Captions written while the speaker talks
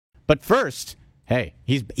But first, hey,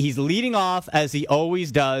 he's leading off as he always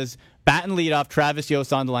does. Bat and lead off, Travis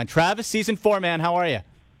Yost on the line. Travis, season 4, man, how are you?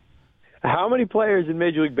 How many players in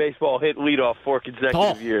Major League Baseball hit leadoff 4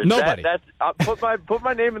 consecutive years? Nobody. Put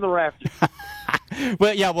my name in the rafters.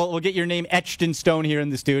 Well, yeah, we'll get your name etched in stone here in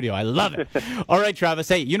the studio. I love it. All right, Travis.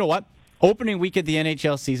 Hey, you know what? Opening week of the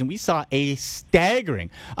NHL season, we saw a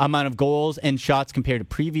staggering amount of goals and shots compared to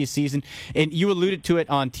previous season, and you alluded to it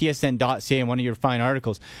on tsn.ca in one of your fine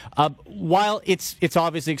articles. While it's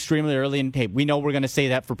obviously extremely early, and hey, we know we're going to say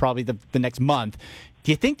that for probably the next month,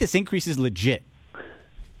 do you think this increase is legit?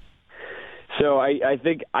 So I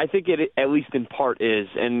think it at least in part is,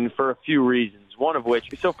 and for a few reasons. One of which,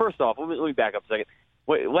 so first off, let me back up a second.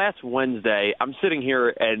 Last Wednesday, I'm sitting here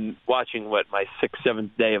and watching my 6th, 7th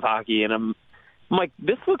day of hockey, and I'm like,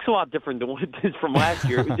 this looks a lot different than what it did from last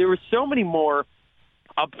year. There were so many more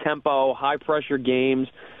up-tempo, high-pressure games,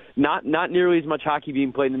 not nearly as much hockey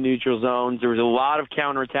being played in the neutral zones. There was a lot of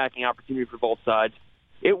counterattacking opportunity for both sides.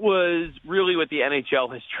 It was really what the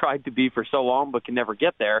NHL has tried to be for so long but can never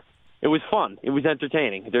get there. It was fun. It was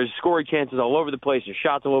entertaining. There's scoring chances all over the place. There's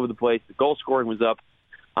shots all over the place. The goal scoring was up.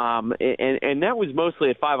 And that was mostly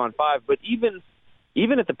at 5-on-5. But even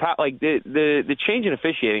at the change in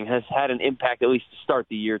officiating has had an impact, at least to start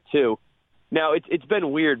the year too. Now it's been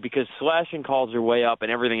weird because slashing calls are way up and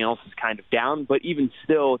everything else is kind of down. But even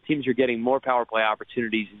still, teams are getting more power play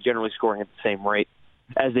opportunities and generally scoring at the same rate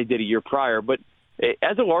as they did a year prior. But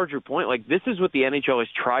as a larger point, this is what the NHL has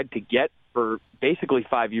tried to get for basically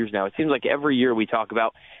 5 years now. It seems like every year we talk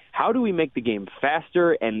about how do we make the game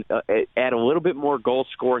faster and add a little bit more goal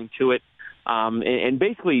scoring to it, and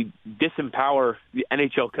basically disempower the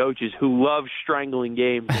NHL coaches who love strangling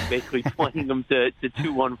games and basically playing them to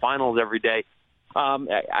 2-1 finals every day.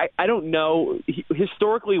 I don't know.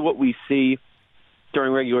 Historically, what we see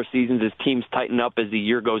during regular seasons is teams tighten up as the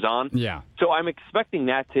year goes on. Yeah. So I'm expecting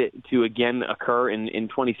that to again occur in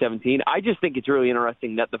 2017. I just think it's really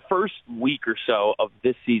interesting that the first week or so of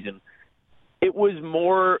this season, there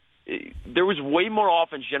was way more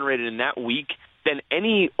offense generated in that week than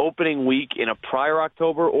any opening week in a prior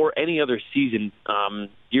October or any other season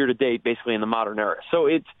year to date, basically in the modern era. So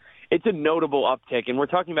it's a notable uptick, and we're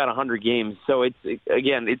talking about 100 games. So it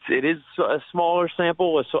is a smaller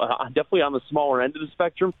sample, definitely on the smaller end of the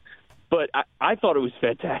spectrum. But I thought it was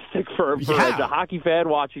fantastic for as a hockey fan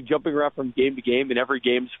watching, jumping around from game to game, and every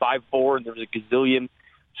game's 5-4, and there's a gazillion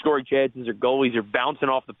scoring chances, or goalies are bouncing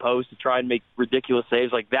off the post to try and make ridiculous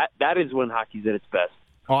saves like that. That is when hockey's at its best.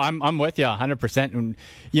 Oh, I'm with you 100%. And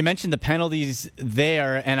you mentioned the penalties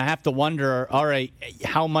there, and I have to wonder, all right,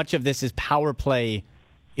 how much of this is power play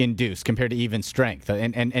induced compared to even strength?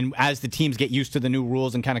 And as the teams get used to the new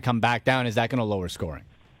rules and kind of come back down, is that going to lower scoring?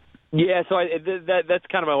 Yeah, so that's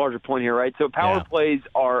kind of my larger point here, right? So power plays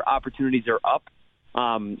opportunities are up.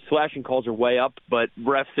 Slashing calls are way up, but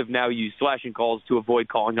refs have now used slashing calls to avoid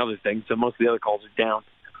calling other things, so most of the other calls are down.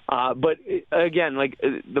 But again,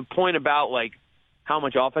 the point about how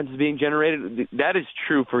much offense is being generated, that is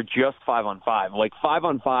true for just 5-on-5.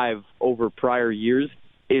 5-on-5 over prior years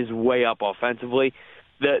is way up offensively.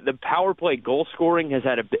 The power play goal scoring has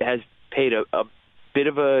paid a bit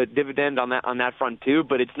of a dividend on that front too,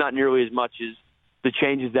 but it's not nearly as much as the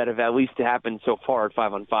changes that have at least happened so far at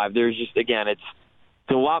 5-on-5. There's just, again, it's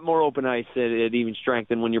a lot more open ice at even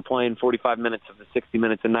strength, and when you're playing 45 minutes of the 60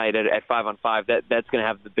 minutes a night at 5-on-5, that's going to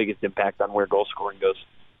have the biggest impact on where goal scoring goes.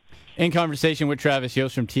 In conversation with Travis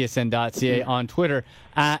Yost from TSN.ca on Twitter,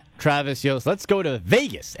 at Travis Yost. Let's go to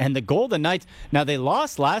Vegas and the Golden Knights. Now, they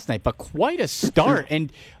lost last night, but quite a start.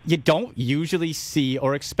 And you don't usually see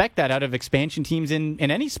or expect that out of expansion teams in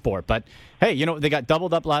any sport. But, hey, they got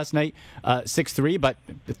doubled up last night, 6-3, but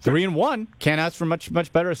 3-1. Can't ask for much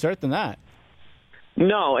better a start than that.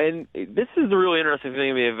 No, and this is the really interesting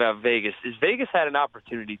thing about Vegas, is Vegas had an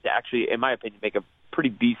opportunity to actually, in my opinion, make a pretty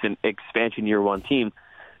decent expansion year one team.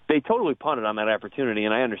 They totally punted on that opportunity,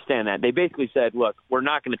 and I understand that. They basically said, look, we're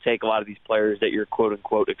not going to take a lot of these players that you're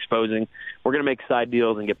quote-unquote exposing. We're going to make side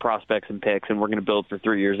deals and get prospects and picks, and we're going to build for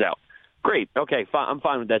 3 years out. Great. Okay, fine. I'm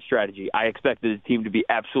fine with that strategy. I expected the team to be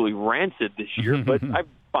absolutely rancid this year, but I'm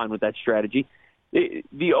fine with that strategy.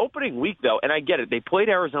 The opening week, though, and I get it, they played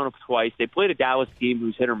Arizona twice. They played a Dallas team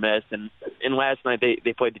who's hit or miss, and last night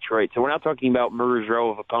they played Detroit. So we're not talking about murderer's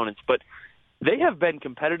row of opponents, but they have been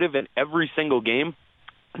competitive in every single game.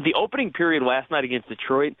 The opening period last night against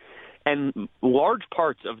Detroit and large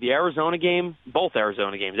parts of the Arizona game, both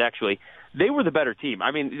Arizona games actually, they were the better team.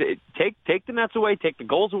 I mean, take the nets away, take the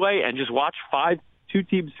goals away, and just watch two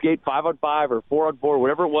teams skate 5-on-5 or 4-on-4,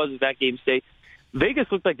 whatever it was that game state. Vegas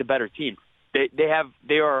looked like the better team.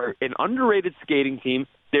 They are an underrated skating team.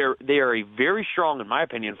 They are a very strong, in my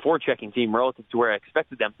opinion, forechecking team relative to where I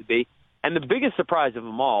expected them to be. And the biggest surprise of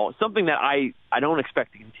them all, something that I don't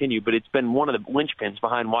expect to continue, but it's been one of the linchpins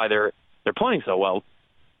behind why they're playing so well,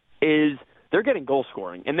 is they're getting goal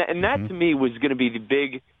scoring. And that to me was going to be the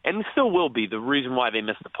big, and still will be, the reason why they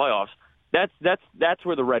missed the playoffs. That's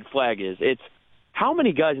where the red flag is. It's how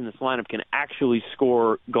many guys in this lineup can actually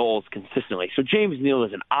score goals consistently. So James Neal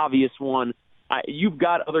is an obvious one. You've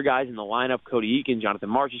got other guys in the lineup, Cody Eakin, Jonathan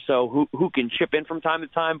Marchessault, who can chip in from time to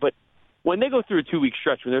time, but when they go through a 2-week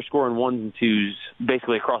stretch when they're scoring ones and twos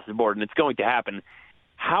basically across the board, and it's going to happen,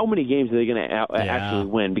 how many games are they going to actually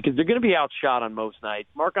win? Because they're going to be outshot on most nights.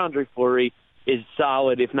 Marc-Andre Fleury is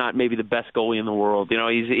solid, if not maybe the best goalie in the world. You know,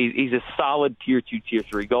 he's a solid Tier 2, Tier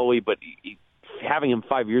 3 goalie, but having him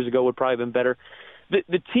 5 years ago would probably have been better.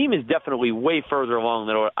 The team is definitely way further along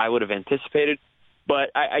than I would have anticipated,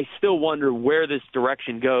 but I still wonder where this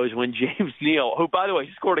direction goes when James Neal, who, by the way,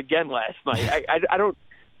 scored again last night, I don't –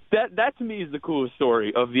 That to me is the coolest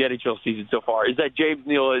story of the NHL season so far, is that James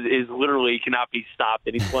Neal is literally cannot be stopped,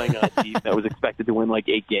 and he's playing on a team that was expected to win like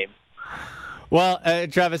 8 games. Well,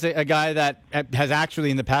 Travis, a guy that has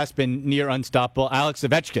actually in the past been near unstoppable, Alex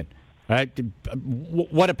Ovechkin. Right?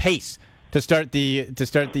 What a pace to start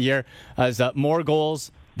the year. As more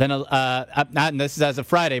goals than and this is as of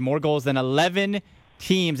Friday, more goals than 11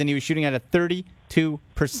 teams, and he was shooting at a 32%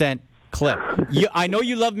 clip. I know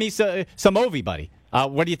you love me some Ovi, buddy.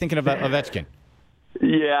 What are you thinking of Ovechkin?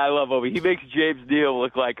 Yeah, I love Ovi. He makes James Neal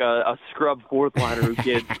look like a scrub fourth liner who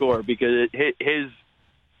can't score because his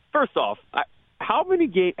first off, how many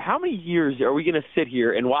years are we going to sit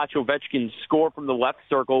here and watch Ovechkin score from the left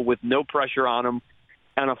circle with no pressure on him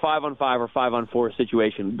on a 5-on-5 or 5-on-4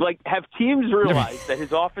 situation? Like, have teams realized that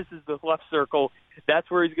his office is the left circle? That's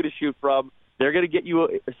where he's going to shoot from. They're going to get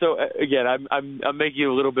you. So again, I'm making it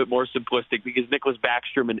a little bit more simplistic because Nicholas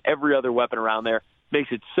Backstrom and every other weapon around there makes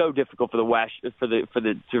it so difficult for the West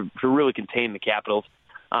to really contain the Capitals.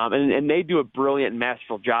 And they do a brilliant and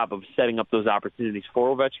masterful job of setting up those opportunities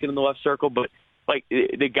for Ovechkin in the left circle. But like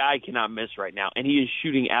the guy cannot miss right now, and he is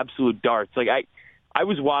shooting absolute darts. Like I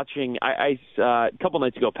was watching. a couple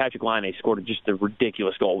nights ago, Patrick Laine scored just a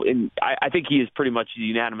ridiculous goal, and I think he is pretty much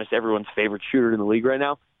unanimous everyone's favorite shooter in the league right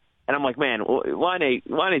now. And I'm like, man, Laine's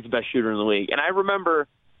the best shooter in the league. And I remember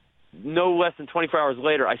no less than 24 hours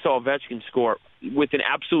later, I saw Ovechkin score with an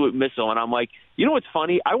absolute missile. And I'm like, you know what's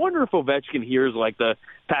funny? I wonder if Ovechkin hears like the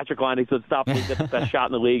Patrick Laine said, stop, he's got the best shot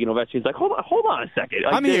in the league. And Ovechkin's like, hold on a second.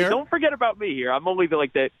 Like, I'm here. Don't forget about me here. I'm only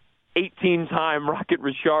the 18-time Rocket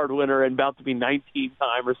Richard winner and about to be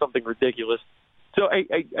 19-time or something ridiculous. So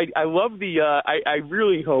I love I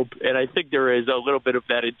really hope, and I think there is a little bit of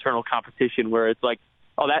that internal competition where it's like,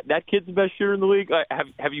 oh, that kid's the best shooter in the league.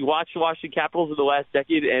 Have you watched the Washington Capitals in the last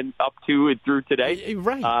decade and up to and through today?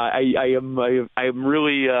 Right. I am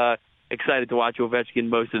really excited to watch Ovechkin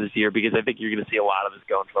most of this year because I think you're going to see a lot of this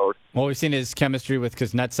going forward. Well, we've seen his chemistry with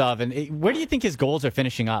Kuznetsov, and where do you think his goals are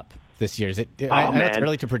finishing up this year? Is it? I know it's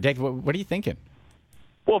early to predict. What are you thinking?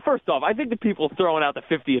 Well, first off, I think the people throwing out the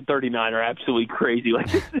 50 and 39 are absolutely crazy.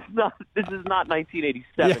 Like this is not 1987.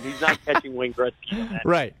 Yeah. He's not catching Wayne Gretzky.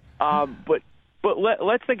 Right. But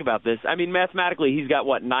let's think about this. I mean, mathematically, he's got,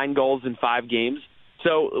 9 goals in 5 games.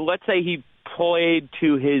 So let's say he played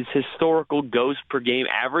to his historical goals per game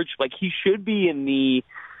average. Like, he should be in the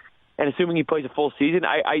 – and assuming he plays a full season,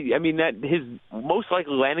 I mean, that his most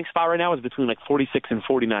likely landing spot right now is between, 46 and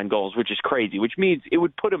 49 goals, which is crazy, which means it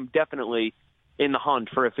would put him definitely in the hunt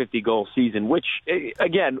for a 50-goal season, which,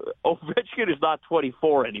 again, Ovechkin is not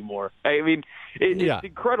 24 anymore. I mean, it's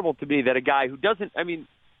incredible to me that a guy who doesn't – I mean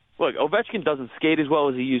 – look, Ovechkin doesn't skate as well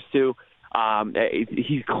as he used to.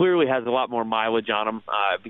 He clearly has a lot more mileage on him